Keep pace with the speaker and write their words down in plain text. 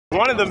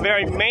One of the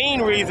very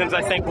main reasons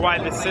I think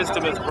why this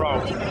system is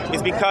broke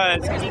is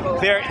because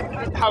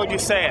how would you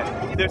say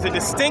it? There's a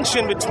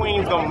distinction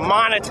between the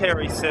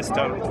monetary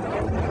system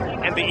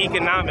and the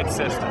economic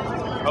system.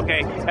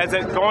 Okay,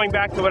 going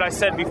back to what I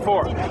said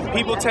before,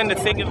 people tend to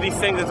think of these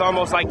things as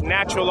almost like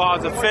natural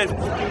laws of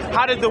physics.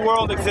 How did the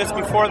world exist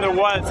before there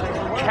was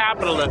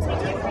capitalism,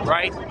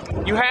 right?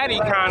 You had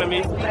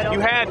economies, you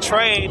had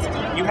trades,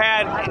 you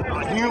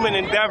had human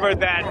endeavor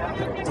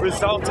that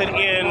resulted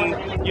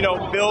in,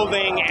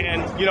 building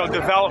and,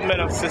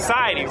 development of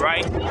society,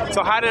 right?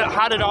 So how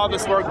did all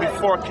this work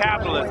before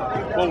capitalism?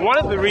 Well, one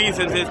of the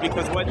reasons is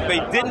because what they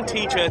didn't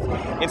teach us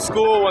in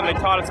school when they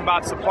taught us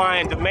about supply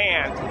and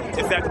demand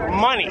is that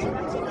money,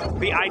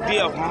 the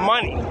idea of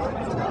money,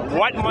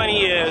 what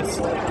money is,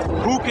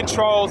 who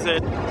controls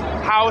it,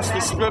 how it's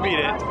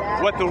distributed,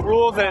 what the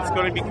rules that it's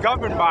going to be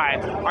governed by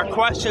are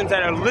questions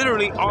that are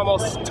literally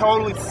almost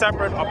totally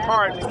separate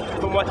apart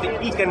from what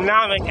the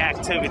economic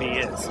activity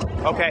is.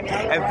 Okay?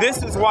 And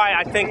this is why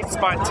I think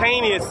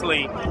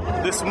spontaneously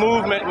this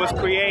movement was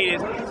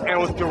created and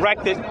was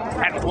directed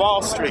at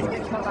Wall Street.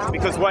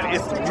 Because what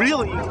is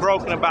really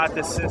broken about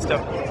this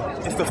system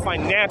is the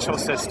financial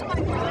system.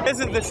 This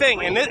is the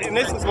thing, and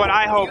this is what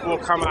I hope will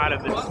come out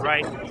of this,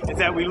 right? Is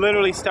that we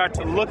literally start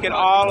to look at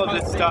all of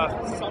this stuff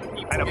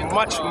at a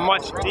much,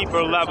 much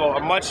deeper level,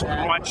 a much,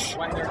 much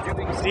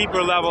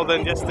deeper level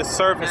than just the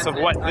surface of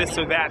what this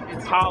or that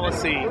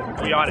policy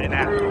we ought to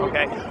enact,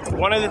 okay?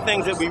 One of the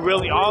things that we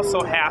really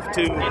also have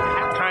to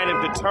kind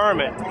of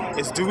determine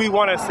is, do we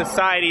want a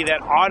society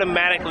that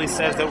automatically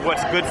says that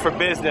what's good for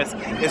business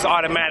is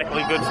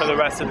automatically good for the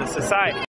rest of the society?